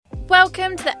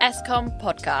Welcome to the ESCOM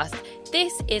podcast.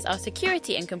 This is our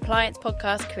security and compliance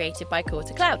podcast created by Core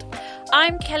to Cloud.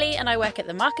 I'm Kelly and I work at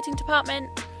the marketing department.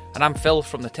 And I'm Phil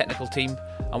from the technical team,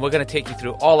 and we're going to take you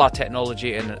through all our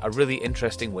technology in a really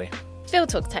interesting way. Phil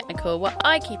talks technical, while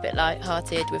I keep it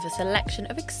light-hearted with a selection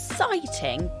of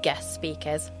exciting guest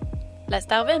speakers. Let's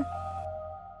delve in.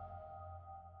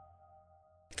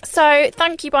 So,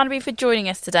 thank you, Barnaby, for joining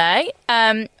us today.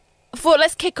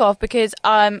 Let's kick off because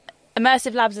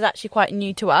Immersive Labs is actually quite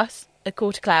new to us at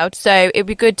Core to Cloud, so it'd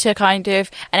be good to kind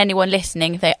of, and anyone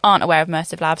listening, if they aren't aware of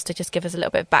Immersive Labs, to just give us a little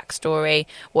bit of backstory,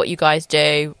 what you guys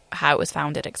do, how it was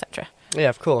founded, etc. Yeah,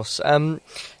 of course.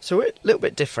 So we're a little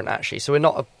bit different, actually. So we're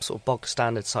not a sort of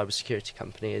bog-standard cybersecurity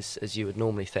company as you would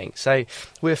normally think. So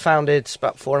we were founded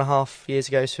about 4.5 years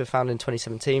ago. So we were founded in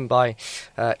 2017 by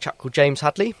a chap called James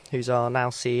Hadley, who's our now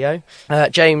CEO.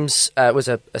 James was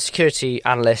a security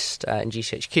analyst in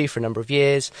GCHQ for a number of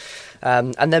years,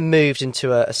 and then moved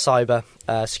into a cyber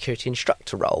security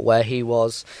instructor role where he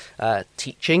was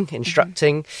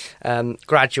instructing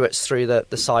graduates through the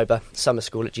cyber summer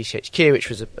school at GCHQ, which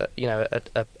was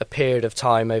a period of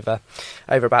time over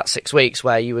about 6 weeks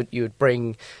where you would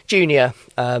bring junior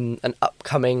and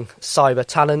upcoming cyber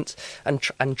talent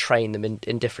and train them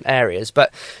in different areas.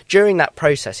 But during that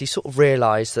process, he sort of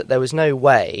realised that there was no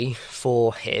way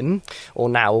for him or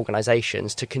now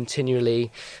organisations to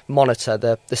continually monitor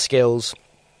the skills,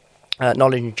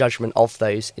 knowledge and judgment of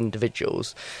those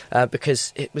individuals,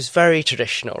 because it was very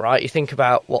traditional, right? You think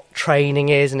about what training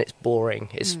is and it's boring.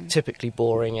 It's typically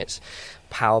boring. It's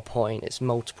PowerPoint, it's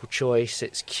multiple choice,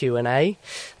 it's Q&A.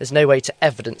 There's no way to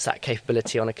evidence that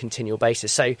capability on a continual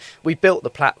basis. So we built the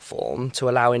platform to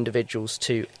allow individuals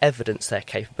to evidence their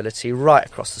capability right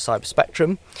across the cyber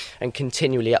spectrum and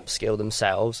continually upskill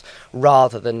themselves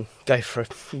rather than go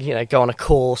on a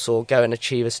course or go and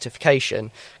achieve a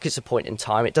certification, because it's a point in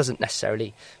time. It doesn't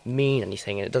necessarily mean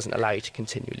anything and it doesn't allow you to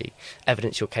continually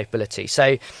evidence your capability.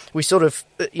 So we sort of,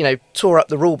 tore up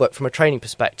the rule book from a training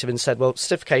perspective and said, well,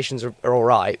 certifications are all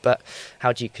right, but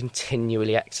how do you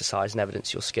continually exercise and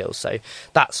evidence your skills? So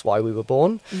that's why we were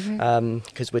born,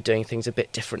 because we're doing things a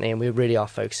bit differently and we really are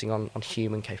focusing on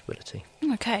human capability.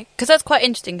 Okay, because that's quite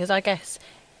interesting, because I guess,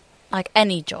 like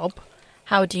any job,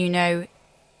 how do you know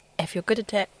if you're good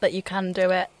at it, that you can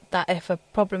do it, that if a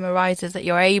problem arises that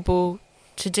you're able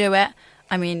to do it?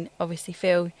 I mean, obviously,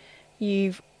 Phil,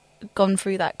 you've gone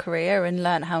through that career and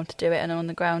learned how to do it and on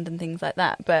the ground and things like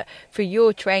that. But for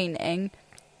your training,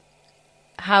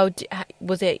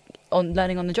 was it on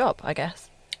learning on the job, I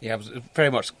guess? Yeah, it was very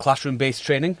much classroom-based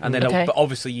training. And then but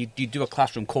obviously you do a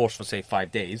classroom course for, say,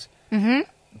 5 days. Mm-hmm.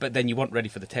 But then you weren't ready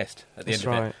for the test at the end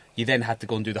of it. You then had to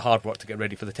go and do the hard work to get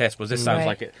ready for the test. Whereas this sounds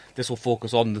like this will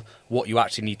focus on what you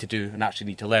actually need to do and actually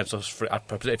need to learn. So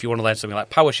if you want to learn something like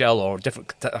PowerShell or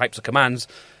different types of commands,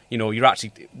 you're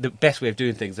actually, the best way of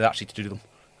doing things is actually to do them.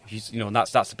 And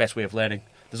that's the best way of learning.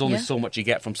 There's only so much you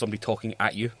get from somebody talking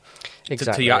at you.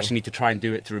 Exactly. You actually need to try and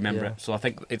do it to remember it. So I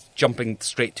think it's jumping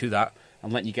straight to that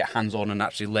and letting you get hands-on and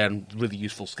actually learn really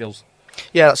useful skills.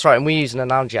 Yeah, that's right. And we use an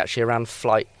analogy actually around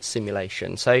flight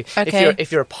simulation. So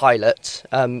if you're a pilot,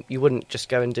 you wouldn't just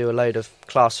go and do a load of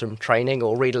classroom training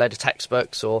or read a load of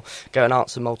textbooks or go and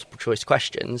answer multiple choice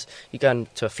questions. You go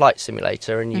into a flight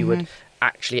simulator and you would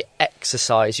actually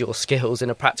exercise your skills in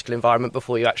a practical environment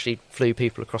before you actually flew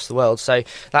people across the world. So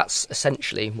that's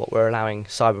essentially what we're allowing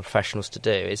cyber professionals to do,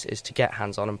 is to get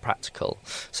hands-on and practical,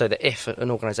 so that if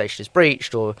an organisation is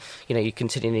breached or you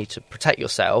continually need to protect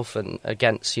yourself and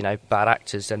against bad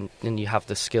actors, then you have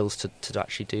the skills to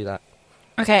actually do that.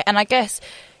 Okay, and I guess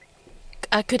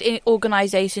could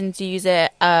organisations use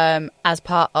it as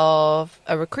part of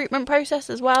a recruitment process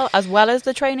as well as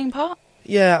the training part?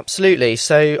 Yeah, absolutely.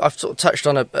 So I've sort of touched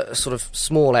on a sort of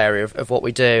small area of what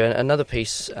we do. And another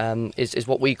piece is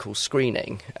what we call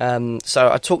screening.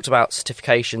 So I talked about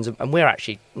certifications, and we're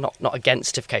actually not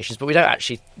against certifications, but we don't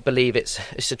actually believe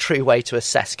it's a true way to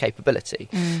assess capability,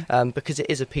 because it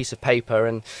is a piece of paper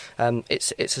and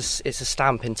it's a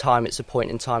stamp in time. It's a point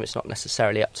in time. It's not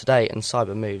necessarily up to date, and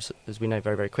cyber moves, as we know,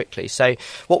 very, very quickly. So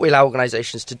what we allow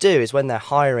organisations to do is, when they're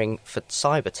hiring for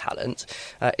cyber talent,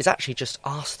 is actually just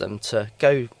ask them to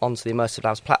go onto the Immersive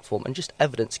Labs platform and just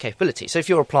evidence capability. So if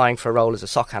you're applying for a role as a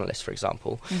SOC analyst, for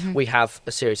example, we have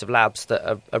a series of labs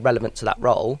that are relevant to that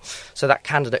role, so that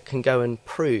candidate can go and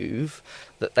prove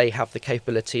that they have the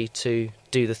capability to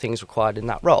do the things required in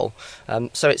that role.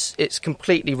 So it's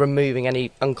completely removing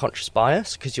any unconscious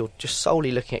bias, because you're just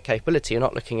solely looking at capability. You're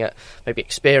not looking at maybe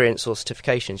experience or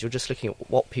certifications. You're just looking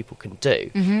at what people can do.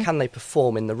 Can they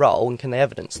perform in the role, and can they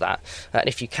evidence that? And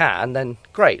if you can, then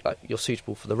great, like, you're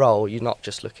suitable for the role. You're not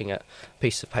just looking at a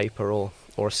piece of paper or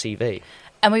or a CV.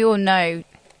 And we all know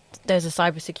there's a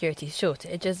cybersecurity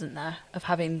shortage, isn't there, of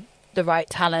having the right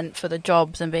talent for the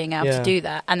jobs and being able to do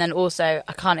that. And then also,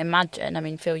 I can't imagine, I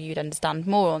mean, Phil, you'd understand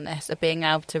more on this, of being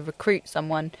able to recruit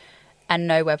someone and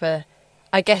know whether,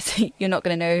 I guess you're not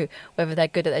going to know whether they're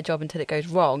good at their job until it goes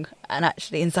wrong. And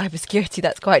actually, in cybersecurity,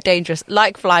 that's quite dangerous.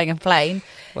 Like flying a plane.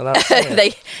 Well, that's if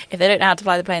they don't know how to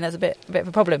fly the plane, that's a bit of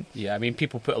a problem. Yeah, I mean,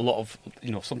 people put a lot of,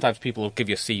 sometimes people will give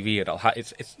you a CV and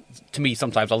it's to me,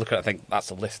 sometimes I look at it and think, that's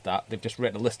a list that. They've just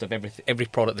written a list of every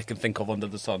product they can think of under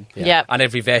the sun. Yeah. And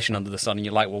every version under the sun. And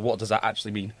you're like, well, what does that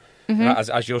actually mean?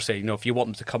 As you're saying, if you want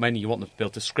them to come in, you want them to be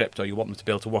able to script, or you want them to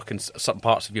be able to work in certain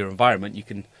parts of your environment, you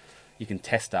can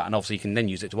test that, and obviously you can then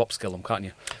use it to upskill them, can't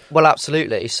you? Well,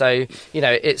 absolutely. So,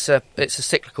 it's a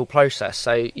cyclical process.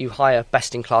 So you hire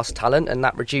best-in-class talent, and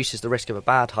that reduces the risk of a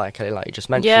bad hire, Kelly, like you just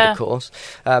mentioned, of course.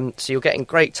 So you're getting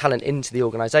great talent into the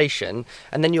organisation,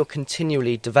 and then you're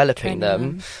continually developing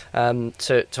them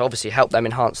to obviously help them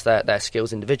enhance their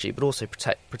skills individually, but also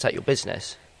protect your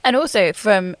business. And also,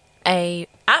 from a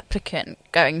applicant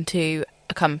going to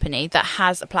a company that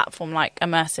has a platform like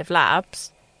Immersive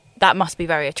Labs, that must be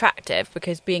very attractive,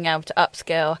 because being able to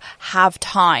upskill, have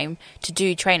time to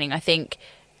do training. I think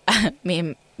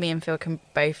me and Phil can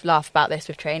both laugh about this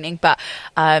with training, but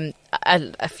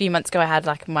a few months ago I had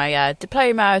like my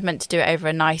diploma. I was meant to do it over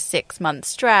a nice 6-month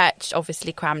stretch,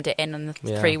 obviously crammed it in on the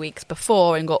 3 weeks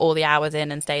before and got all the hours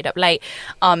in and stayed up late.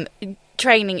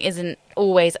 Training isn't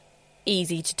always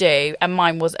easy to do, and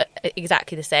mine was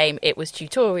exactly the same. It was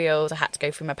tutorials. I had to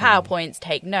go through my PowerPoints,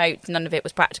 take notes. None of it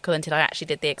was practical until I actually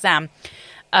did the exam.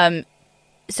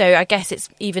 So I guess it's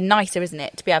even nicer, isn't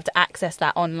it, to be able to access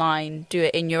that online, do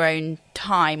it in your own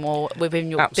time or within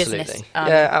your business.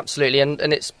 Yeah, absolutely. And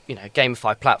it's, a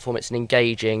gamified platform. It's an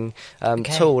engaging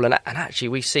tool. And actually,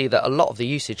 we see that a lot of the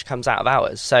usage comes out of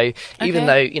hours. So even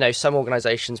though, some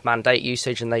organisations mandate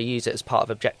usage and they use it as part of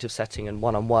objective setting and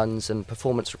one-on-ones and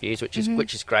performance reviews, which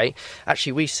is great,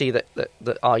 actually, we see that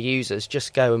our users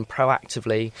just go and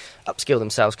proactively upskill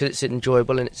themselves because it's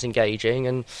enjoyable and it's engaging.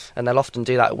 And they'll often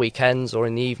do that at weekends or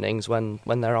in the evenings when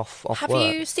they're off Have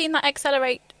work. you seen that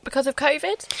accelerate because of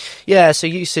COVID? Yeah, so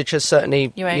usage has certainly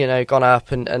gone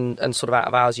up, and sort of out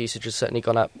of hours usage has certainly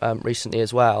gone up recently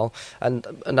as well. And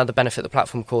another benefit of the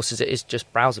platform, of course, is it is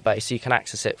just browser based, so you can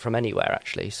access it from anywhere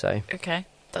actually. So okay,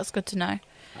 that's good to know.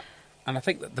 And I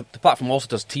think that the platform also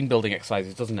does team building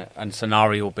exercises, doesn't it? And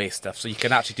scenario based stuff, so you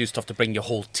can actually do stuff to bring your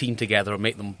whole team together and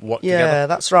make them work together. Yeah,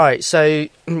 that's right. So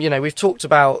we've talked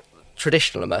about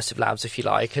traditional immersive labs, if you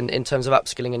like, and in terms of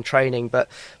upskilling and training, but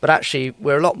actually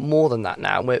we're a lot more than that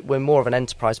now. We're more of an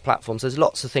enterprise platform, so there's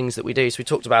lots of things that we do. So we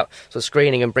talked about sort of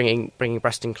screening and bringing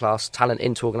best-in-class talent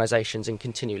into organisations and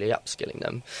continually upskilling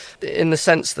them, in the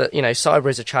sense that cyber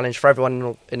is a challenge for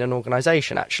everyone in an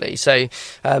organisation actually. So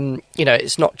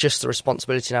it's not just the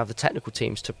responsibility now of the technical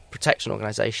teams to protect an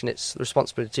organisation, it's the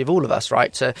responsibility of all of us,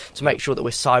 right, to make sure that we're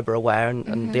cyber aware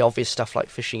and the obvious stuff like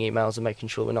phishing emails and making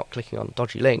sure we're not clicking on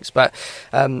dodgy links. But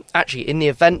actually, in the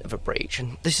event of a breach,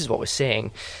 and this is what we're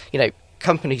seeing,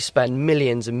 companies spend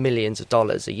millions and millions of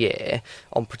dollars a year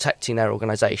on protecting their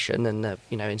organisation and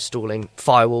installing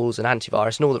firewalls and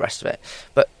antivirus and all the rest of it.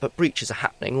 But breaches are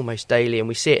happening almost daily, and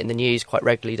we see it in the news quite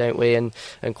regularly, don't we? And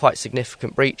quite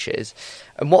significant breaches.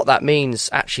 And what that means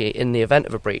actually in the event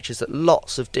of a breach is that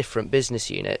lots of different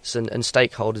business units and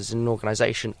stakeholders in an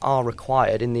organisation are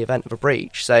required in the event of a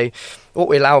breach. So what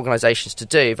we allow organisations to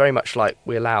do, very much like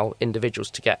we allow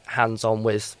individuals to get hands-on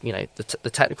with the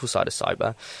technical side of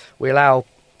cyber, we allow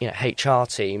HR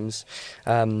teams,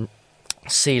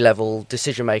 C-level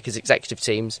decision makers, executive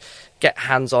teams get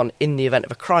hands-on in the event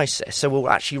of a crisis. So we'll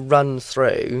actually run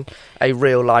through a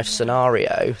real-life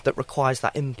scenario that requires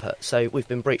that input. So we've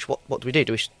been breached. What do we do?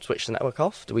 Do we switch the network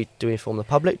off? Do we inform the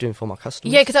public? Do we inform our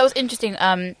customers? Yeah, because that was interesting.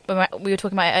 When we were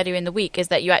talking about it earlier in the week, is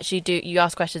that you actually you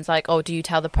ask questions like, "Oh, do you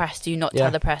tell the press? Do you not tell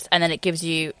the press?" And then it gives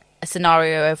you a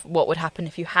scenario of what would happen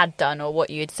if you had done or what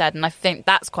you had said. And I think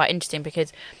that's quite interesting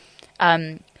because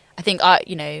I think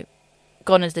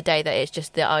gone is the day that it's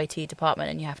just the IT department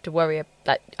and you have to worry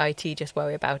that IT just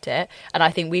worry about it. And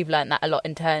I think we've learned that a lot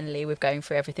internally with going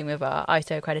through everything with our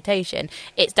ISO accreditation.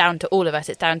 It's down to all of us.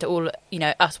 It's down to all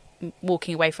us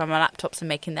walking away from our laptops and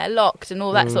making their locks and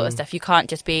all that sort of stuff. You can't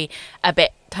just be a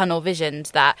bit tunnel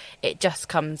visioned that it just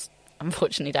comes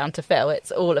unfortunately down to Phil.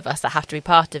 It's all of us that have to be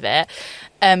part of it.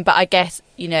 But I guess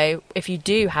if you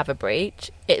do have a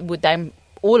breach, it would then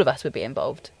all of us would be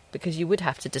involved because you would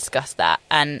have to discuss that.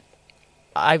 And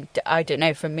I don't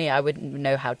know, from me, I wouldn't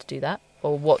know how to do that.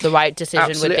 or what the right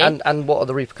decision would be. And what are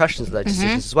the repercussions of those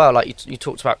decisions as well? Like you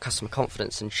talked about customer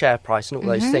confidence and share price and all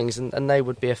those things, and they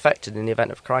would be affected in the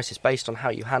event of a crisis based on how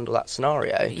you handle that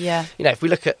scenario. Yeah. If we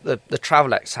look at the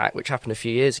Travelex hack, which happened a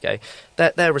few years ago,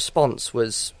 their response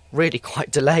was really quite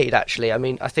delayed, actually. I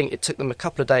mean, I think it took them a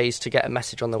couple of days to get a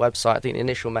message on the website. I think the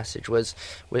initial message was,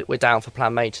 we're down for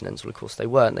planned maintenance. Well, of course they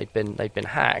weren't. They'd been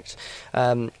hacked.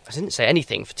 I didn't say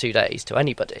anything for 2 days to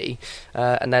anybody.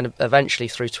 And then eventually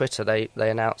through Twitter, they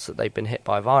announced that they'd been hit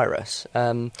by a virus.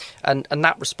 And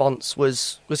that response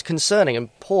was concerning and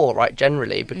poor, right,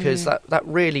 generally, because that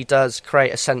really does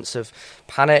create a sense of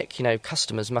panic.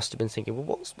 Customers must have been thinking,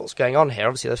 well, what's going on here?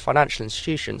 Obviously, there's financial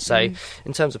institutions. So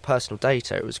in terms of personal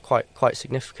data, it was quite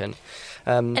significant.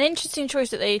 An interesting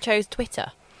choice that they chose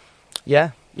Twitter.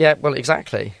 Yeah, well,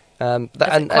 exactly.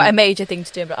 That's quite a major thing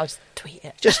to do, but I'll just tweet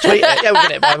it. Just tweet it. Yeah, we'll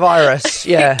get it by virus.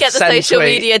 Yeah, get the social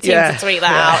media team to tweet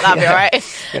that out. That'd be all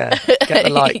right. Yeah, get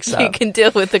the likes up. You can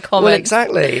deal with the comments. Well,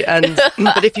 exactly.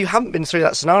 But if you haven't been through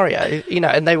that scenario,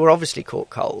 and they were obviously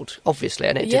caught cold, obviously,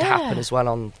 and it did happen as well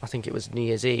on, I think it was New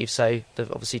Year's Eve. So the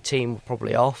obviously team were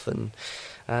probably off and.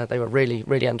 They were really,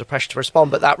 really under pressure to respond,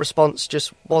 but that response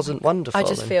just wasn't wonderful. I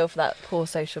just feel for that poor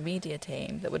social media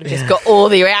team that would have just got all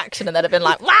the reaction and they'd have been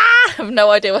like, "Wah! I have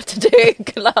no idea what to do."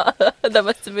 That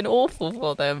must have been awful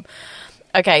for them.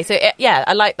 Okay, so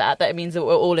I like that. That it means that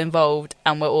we're all involved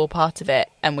and we're all part of it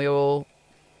and we're all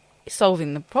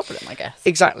solving the problem, I guess.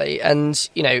 Exactly. And,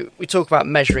 we talk about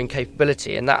measuring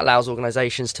capability, and that allows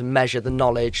organisations to measure the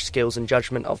knowledge, skills and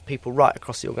judgment of people right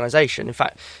across the organisation. In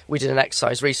fact, we did an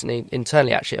exercise recently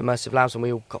internally, actually, at Immersive Labs, when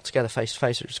we all got together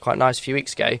face-to-face, which was quite nice a few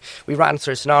weeks ago. We ran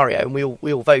through a scenario and we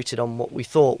all voted on what we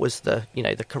thought was the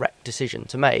correct decision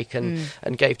to make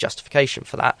and gave justification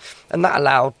for that. And that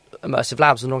allowed Immersive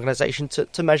Labs, an organisation,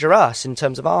 to measure us in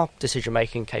terms of our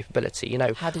decision-making capability.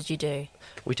 How did you do?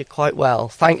 We did quite well,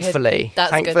 thankfully.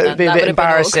 That's good. It would be a bit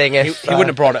embarrassing if... He wouldn't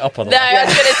have brought it up otherwise. No, I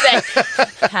was going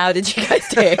to say, how did you guys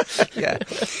do?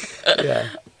 Yeah.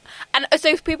 And so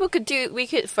if people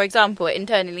for example,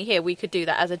 internally here, we could do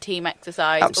that as a team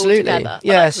exercise. Absolutely. All together.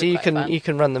 Yeah, so you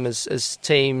can run them as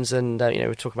teams, and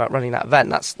we're talking about running that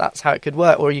event. That's how it could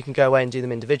work. Or you can go away and do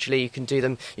them individually. You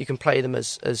can play them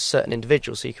as certain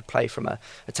individuals. So you could play from a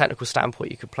technical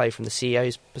standpoint. You could play from the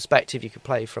CEO's perspective. You could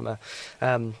play from a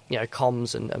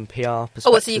comms and PR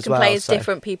perspective. So you can play as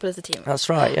different people as a team. That's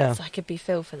right. Yeah. So I could be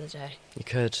Phil for the day. You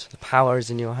could. The power is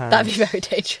in your hands. That'd be very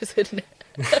dangerous, wouldn't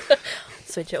it?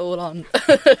 Switch it all on.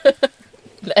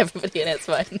 Let everybody in, it's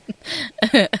fine.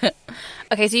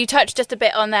 Okay, so you touched just a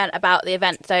bit on that about the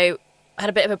event. So I had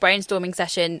a bit of a brainstorming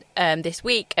session this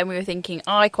week, and we were thinking,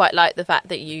 I quite like the fact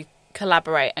that you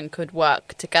collaborate and could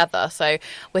work together. So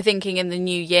we're thinking in the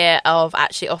new year of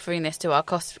actually offering this to our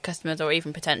customers or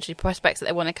even potentially prospects that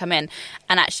they want to come in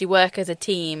and actually work as a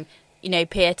team,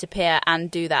 peer to peer,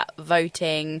 and do that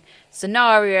voting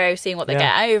scenario, seeing what they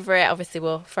get over it. Obviously,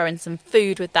 we'll throw in some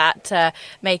food with that to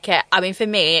make it. I mean, for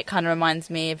me, it kind of reminds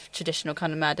me of traditional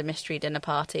kind of murder mystery dinner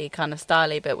party kind of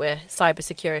style, but we're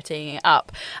cybersecurity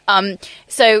up.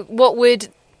 So,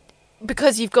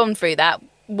 because you've gone through that,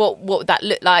 what would that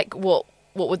look like? What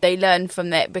would they learn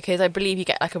from it? Because I believe you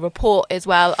get like a report as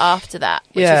well after that,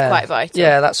 which is quite vital.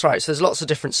 Yeah, that's right. So there's lots of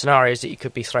different scenarios that you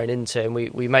could be thrown into, and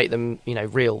we make them,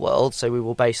 real world. So we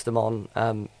will base them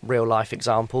on real life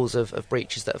examples of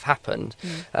breaches that have happened.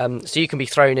 So you can be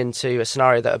thrown into a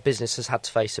scenario that a business has had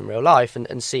to face in real life,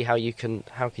 and see how you can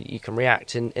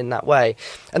react in that way.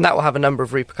 And that will have a number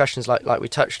of repercussions, like we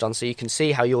touched on. So you can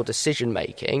see how your decision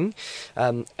making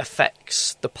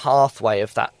affects the pathway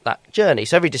of that journey.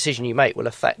 So every decision you make will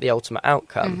affect the ultimate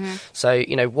outcome. So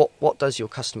what does your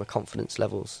customer confidence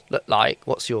levels look like?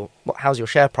 How's your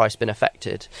share price been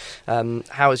affected?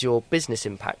 How has your business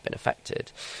impact been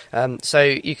affected? So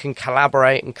you can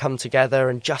collaborate and come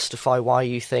together and justify why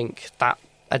you think that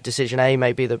a decision A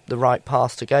may be the right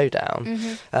path to go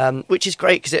down, which is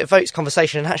great because it evokes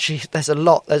conversation. And actually, there's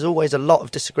always a lot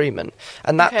of disagreement,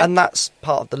 and that's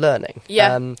part of the learning.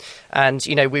 And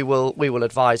we will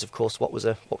advise, of course, what was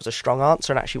a strong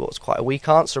answer and actually what was quite a weak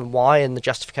answer and why, and the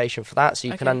justification for that, so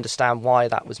you can understand why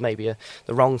that was maybe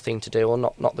the wrong thing to do or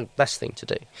not the best thing to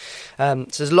do. So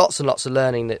there's lots and lots of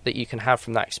learning that you can have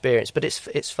from that experience, but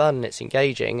it's fun and it's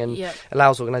engaging and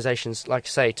allows organisations, like I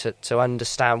say, to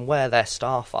understand where their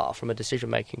staff are from a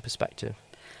decision-making perspective.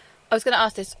 I was going to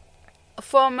ask this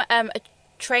from a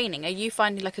training. Are you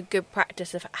finding like a good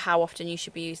practice of how often you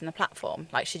should be using the platform?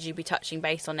 Like, should you be touching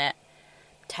base on it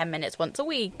 10 minutes once a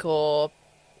week or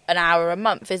an hour a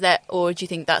month? Is that, or do you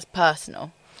think that's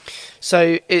personal?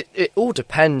 So it all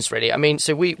depends, really. I mean,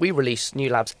 so we release new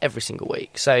labs every single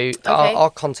week. So our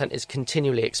content is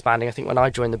continually expanding. I think when I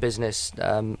joined the business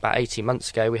about 18 months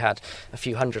ago, we had a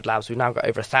few hundred labs. We've now got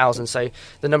over 1,000. So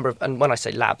the number of, and when I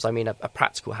say labs, I mean a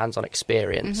practical hands-on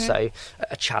experience. So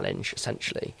a challenge,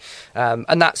 essentially.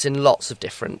 And that's in lots of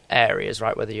different areas,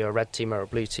 right? Whether you're a red teamer or a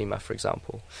blue teamer, for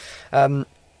example.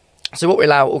 So what we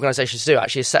allow organisations to do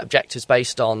actually is set objectives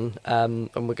based on, and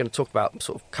we're going to talk about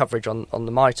sort of coverage on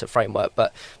the MITRE framework,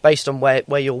 but based on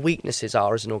where your weaknesses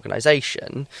are as an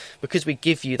organisation, because we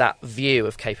give you that view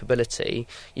of capability,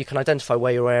 you can identify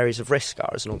where your areas of risk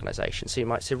are as an organisation. So you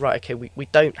might say, right, okay, we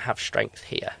don't have strength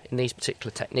here in these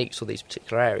particular techniques or these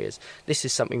particular areas. This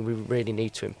is something we really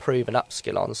need to improve and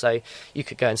upskill on. So you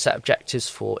could go and set objectives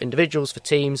for individuals, for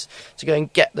teams, to go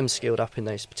and get them skilled up in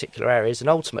those particular areas and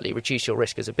ultimately reduce your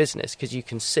risk as a business, because you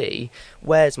can see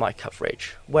where's my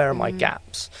coverage, where are my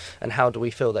gaps, and how do we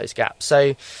fill those gaps.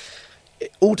 So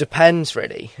it all depends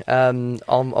really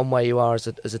on where you are as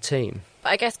a team.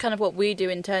 But I guess kind of what we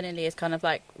do internally is kind of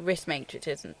like risk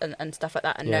matrices and stuff like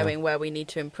that, and knowing where we need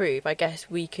to improve. I guess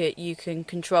you can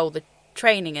control the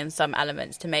training in some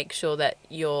elements to make sure that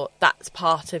that's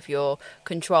part of your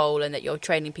control and that you're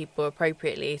training people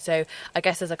appropriately. So I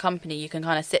guess as a company you can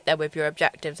kind of sit there with your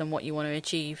objectives and what you want to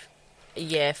achieve a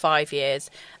year, 5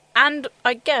 years, and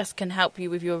I guess can help you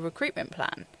with your recruitment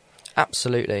plan.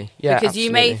 Absolutely, yeah. Because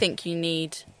you may think you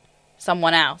need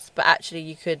someone else, but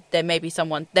actually there may be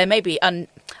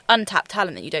untapped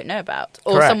talent that you don't know about,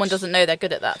 or Correct. Someone doesn't know they're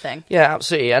good at that thing. Yeah,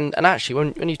 absolutely. And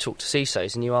actually, when you talk to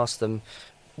CISOs and you ask them,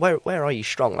 where are you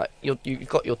strong? Like you've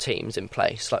got your teams in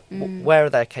place. Like where are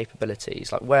their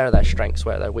capabilities? Like where are their strengths?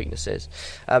 Where are their weaknesses?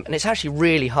 And it's actually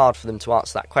really hard for them to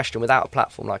answer that question without a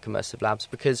platform like Immersive Labs,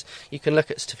 because you can look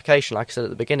at certification, like I said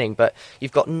at the beginning, but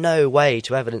you've got no way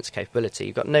to evidence capability.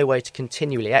 You've got no way to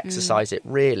continually exercise it.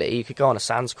 Really, you could go on a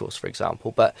SANS course, for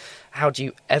example, but how do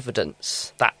you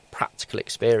evidence that practical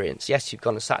experience? Yes, you've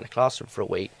gone and sat in a classroom for a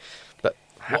week, but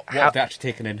what have they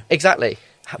actually taken in? Exactly.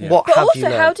 Yeah. What but have also, you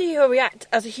learned? how do you react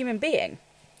as a human being,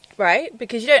 right?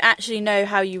 Because you don't actually know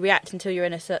how you react until you're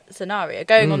in a scenario.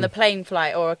 Going on the plane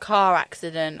flight or a car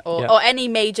accident or any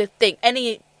major thing,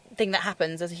 anything that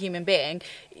happens as a human being,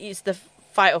 is the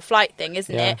fight or flight thing,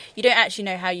 isn't it? You don't actually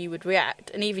know how you would react.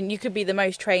 And even you could be the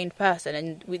most trained person,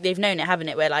 and they've known it, haven't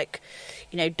it, where like,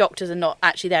 doctors are not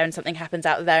actually there and something happens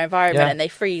out of their environment and they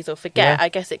freeze or forget. I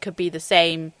guess it could be the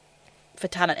same for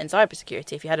talent in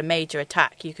cybersecurity. If you had a major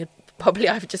attack, you could probably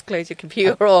either just close your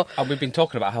computer or... And we've been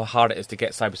talking about how hard it is to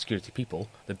get cybersecurity people.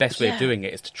 The best way of doing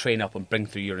it is to train up and bring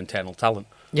through your internal talent.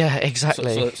 Yeah,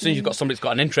 exactly. So as soon as you've got somebody that's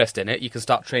got an interest in it, you can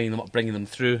start training them up, bringing them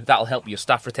through. That'll help your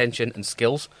staff retention and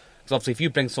skills. Because obviously if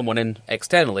you bring someone in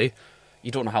externally,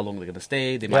 you don't know how long they're going to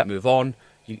stay, they might move on.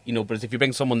 But if you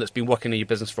bring someone that's been working in your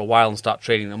business for a while and start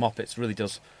training them up, it really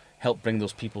does help bring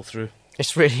those people through.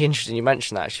 It's really interesting you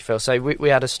mentioned that, actually, Phil. So we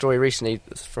had a story recently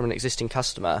from an existing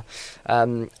customer,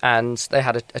 and they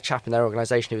had a chap in their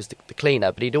organisation who was the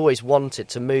cleaner, but he'd always wanted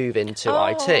to move into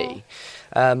IT.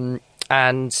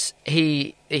 And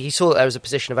he saw that there was a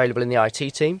position available in the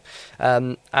IT team,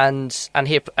 and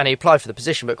he applied for the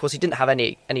position, but of course he didn't have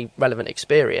any relevant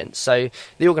experience. So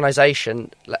the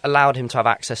organisation allowed him to have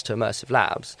access to Immersive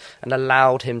Labs and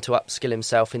allowed him to upskill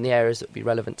himself in the areas that would be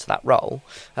relevant to that role,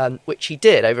 which he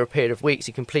did over a period of weeks.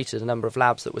 He completed a number of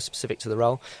labs that were specific to the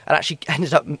role, and actually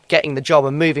ended up getting the job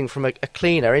and moving from a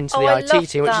cleaner into the IT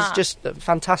team, which is just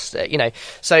fantastic.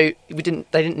 So they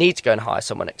didn't need to go and hire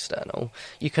someone external.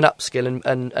 You can upskill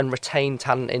and retain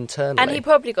talent internally. And he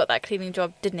probably got that cleaning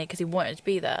job, didn't he? Because he wanted to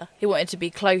be there. He wanted to be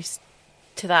close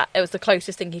to that. It was the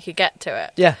closest thing he could get to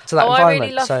it. Yeah, to that environment. I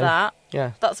really love that.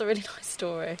 Yeah, that's a really nice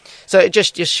story. So it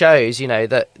just shows,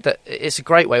 that it's a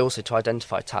great way also to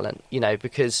identify talent,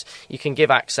 because you can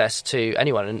give access to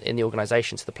anyone in the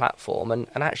organisation to the platform, and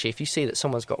actually if you see that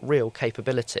someone's got real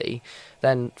capability,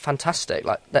 then fantastic.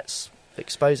 Like, let's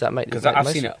expose that, mate. Because I've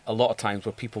seen it a lot of times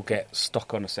where people get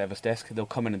stuck on a service desk. They'll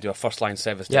come in and do a first line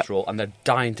service desk role, and they're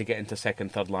dying to get into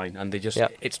second, third line, and they just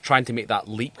it's trying to make that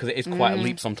leap, because it is quite a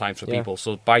leap sometimes for people.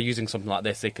 So by using something like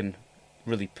this, they can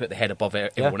really put the head above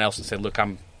everyone else and say, look,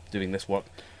 I'm doing this work.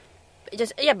 But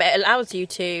it allows you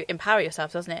to empower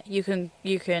yourself, doesn't it? You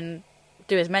can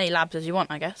do as many labs as you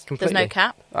want, I guess. Completely. There's no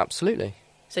cap. Absolutely.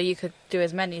 So you could do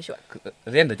as many as you want.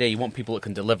 At the end of the day, you want people that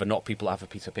can deliver, not people that have a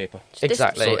piece of paper.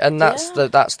 Exactly, and that's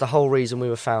the whole reason we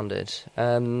were founded.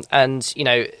 And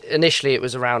initially it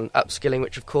was around upskilling,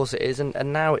 which of course it is,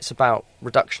 and now it's about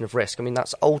reduction of risk. I mean,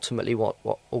 that's ultimately what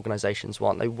organisations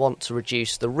want. They want to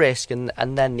reduce the risk and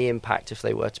then the impact if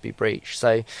they were to be breached.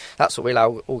 So that's what we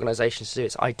allow organisations to do.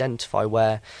 It's identify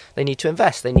where they need to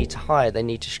invest, they need to hire, they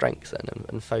need to strengthen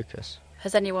and focus.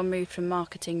 Has anyone moved from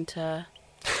marketing to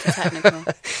technical?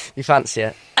 You fancy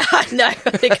it? No, I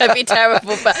think I'd be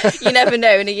terrible, but you never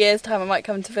know. In a year's time, I might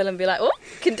come to Phil and be like, "Oh,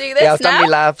 can do this now." Yeah, I've now. done my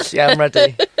labs. Yeah, I'm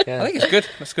ready. Yeah. I think it's good.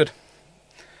 That's good.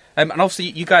 And obviously,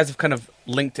 you guys have kind of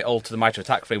linked it all to the MITRE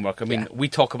ATT&CK framework. I mean, we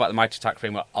talk about the MITRE ATT&CK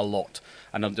framework a lot,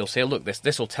 and they'll say, "Look,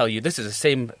 this will tell you this is the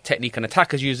same technique an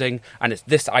attacker's using, and it's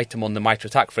this item on the MITRE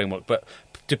ATT&CK framework." But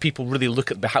do people really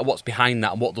look at what's behind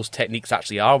that and what those techniques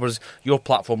actually are? Whereas your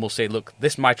platform will say, look,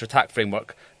 this MITRE ATT&CK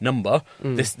framework number,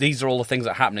 these are all the things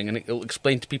that are happening, and it'll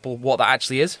explain to people what that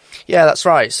actually is? Yeah, that's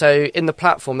right. So in the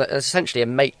platform, there's essentially a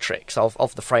matrix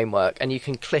of the framework, and you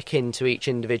can click into each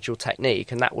individual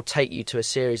technique, and that will take you to a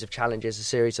series of challenges, a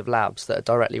series of labs that are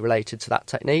directly related to that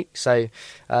technique. So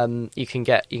you can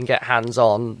get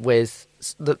hands-on with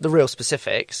the real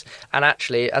specifics, and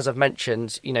actually, as I've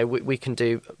mentioned, we can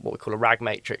do what we call a RAG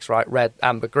matrix, right? Red,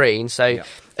 amber, green. So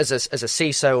as a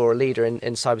CISO or a leader in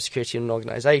cybersecurity in an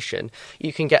organisation,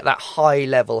 you can get that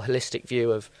high-level holistic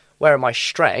view of where are my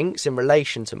strengths in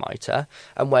relation to MITRE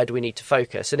and where do we need to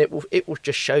focus, and it will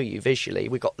just show you visually.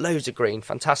 We've got loads of green,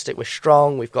 fantastic, we're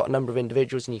strong, we've got a number of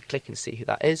individuals, and you click and see who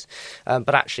that is.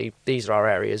 But actually, these are our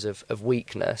areas of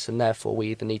weakness, and therefore we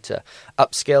either need to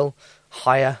upskill,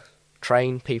 hire,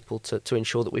 train people to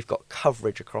ensure that we've got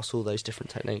coverage across all those different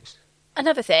techniques.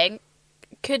 Another thing,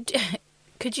 could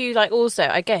you also,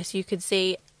 I guess you could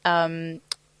see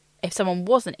if someone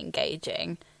wasn't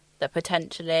engaging, that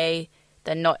potentially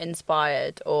they're not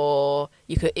inspired, or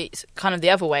it's kind of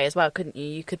the other way as well, couldn't you?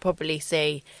 You could probably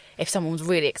see if someone was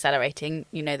really accelerating,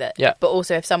 that, but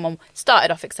also if someone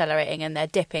started off accelerating and they're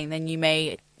dipping, then you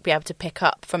may be able to pick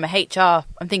up from a HR,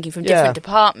 I'm thinking from different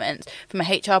departments, from a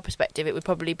HR perspective, it would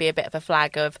probably be a bit of a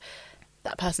flag of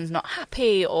that person's not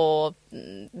happy, or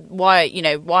why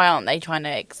aren't they trying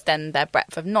to extend their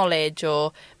breadth of knowledge,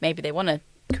 or maybe they want a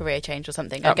career change or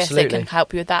something. Absolutely. I guess they can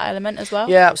help you with that element as well.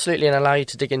 Yeah, absolutely, and allow you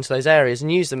to dig into those areas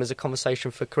and use them as a conversation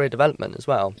for career development as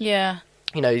well. Yeah.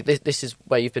 This is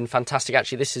where you've been fantastic.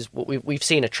 Actually, this is what we've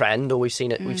seen a trend, or we've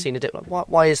seen it. We've seen a dip.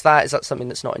 Why is that? Is that something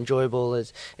that's not enjoyable?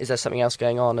 Is there something else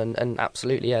going on? And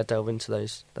absolutely, delve into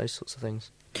those sorts of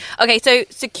things. Okay, so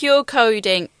secure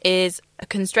coding is a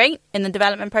constraint in the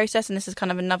development process, and this is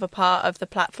kind of another part of the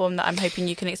platform that I'm hoping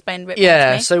you can explain a bit more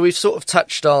to me. So we've sort of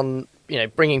touched on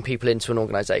bringing people into an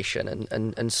organisation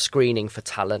and screening for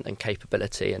talent and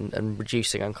capability and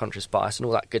reducing unconscious bias and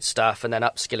all that good stuff, and then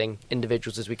upskilling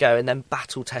individuals as we go, and then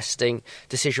battle testing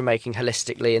decision making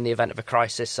holistically in the event of a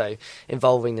crisis, so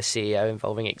involving the CEO,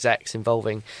 involving execs,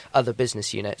 involving other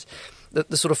business units.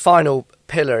 The sort of final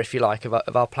pillar, if you like,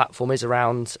 of our platform is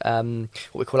around what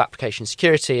we call application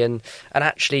security, and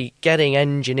actually getting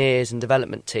engineers and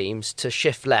development teams to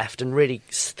shift left and really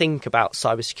think about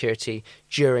cybersecurity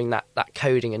during that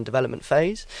coding and development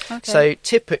phase. Okay. So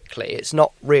typically it's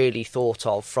not really thought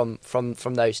of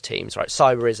from those teams, right?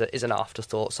 Cyber is an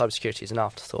afterthought, cybersecurity is an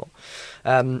afterthought.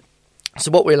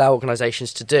 So what we allow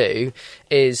organisations to do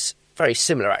is very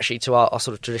similar actually to our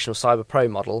sort of traditional cyber pro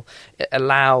model. It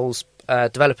allows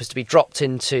developers to be dropped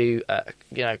into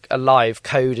a live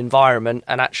code environment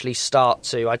and actually start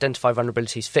to identify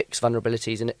vulnerabilities, fix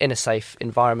vulnerabilities in a safe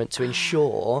environment to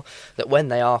ensure that when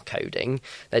they are coding,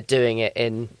 they're doing it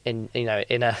in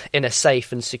a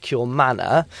safe and secure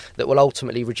manner that will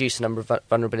ultimately reduce the number of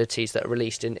vulnerabilities that are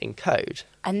released in code.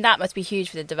 And that must be huge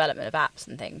for the development of apps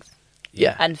and things.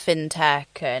 Yeah, and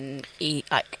fintech and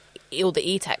all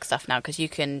the e-tech stuff now, because you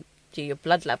can do your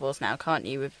blood levels now, can't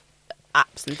you, with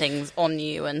apps and things on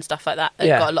you and stuff like that. They've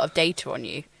got a lot of data on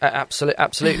you. Absolutely,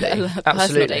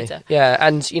 Personal data. Yeah,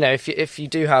 and if you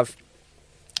do have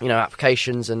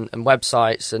applications and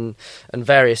websites and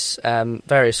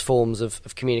various forms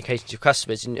of communication to your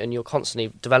customers, and you're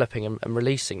constantly developing and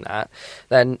releasing that,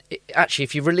 then actually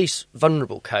if you release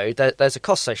vulnerable code, there's a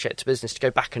cost associated to business to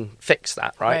go back and fix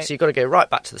that, right? So you've got to go right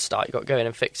back to the start. You've got to go in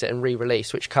and fix it and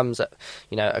re-release, which comes at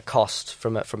a cost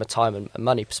from a time and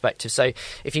money perspective. So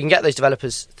if you can get those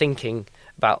developers thinking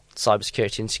about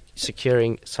cybersecurity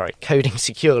and coding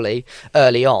securely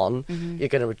early on, you're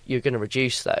going to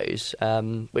reduce those,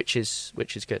 which is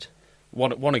good.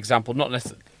 One example, not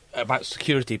necessarily about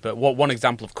security, but one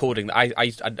example of coding that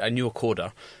I knew a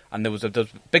coder, and there was a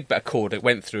big bit of code. It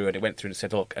went through and it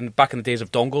said, look, and back in the days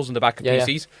of dongles in the back of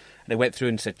PCs, and it went through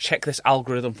and said, check this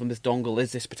algorithm from this dongle.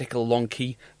 Is this particular long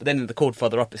key? But then in the code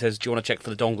further up, it says, do you want to check for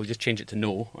the dongle? Just change it to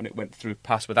no, and it went through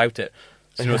pass without it.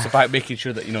 So it's about making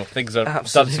sure that things are done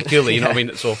securely. You know what I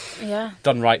mean? So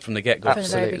done right from the get go. From the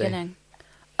very beginning.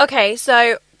 Okay,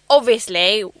 so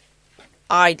obviously,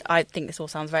 I think this all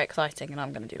sounds very exciting, and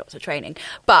I'm going to do lots of training.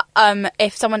 But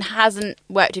if someone hasn't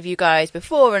worked with you guys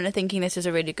before and are thinking this is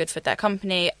a really good fit for their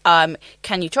company,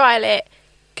 can you trial it?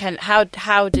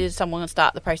 How does someone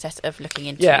start the process of looking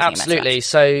into? Yeah, absolutely.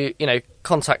 So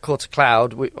contact Core to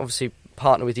Cloud. We obviously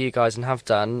partner with you guys and have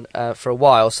done for a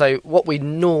while. So what we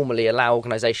normally allow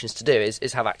organisations to do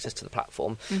is have access to the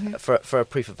platform for a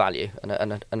proof of value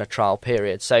and a trial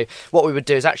period. So what we would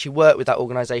do is actually work with that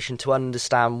organisation to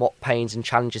understand what pains and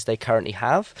challenges they currently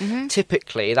have.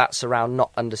 Typically that's around not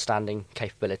understanding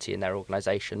capability in their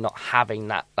organisation, not having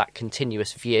that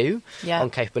continuous view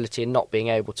on capability and not being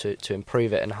able to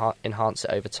improve it and enhance it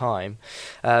over time.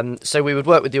 So we would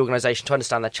work with the organisation to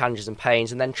understand their challenges and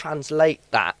pains and then translate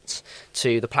that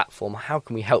to the platform. How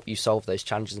can we help you solve those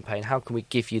challenges and pain? How can we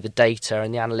give you the data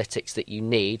and the analytics that you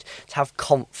need to have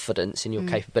confidence in your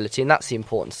capability? And that's the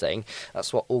important thing.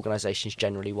 That's what organisations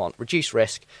generally want. Reduce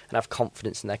risk and have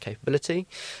confidence in their capability.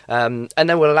 And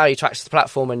then we'll allow you to access the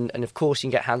platform and of course you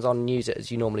can get hands-on and use it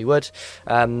as you normally would.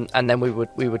 And then we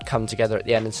would come together at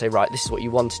the end and say, right, this is what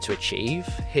you wanted to achieve.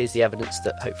 Here's the evidence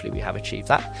that hopefully we have achieved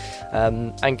that.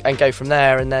 And go from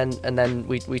there. And then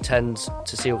we tend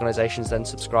to see organisations then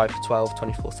subscribe for 12,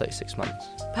 24, 36 months.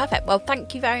 Perfect. Well,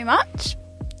 thank you very much.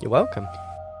 You're welcome.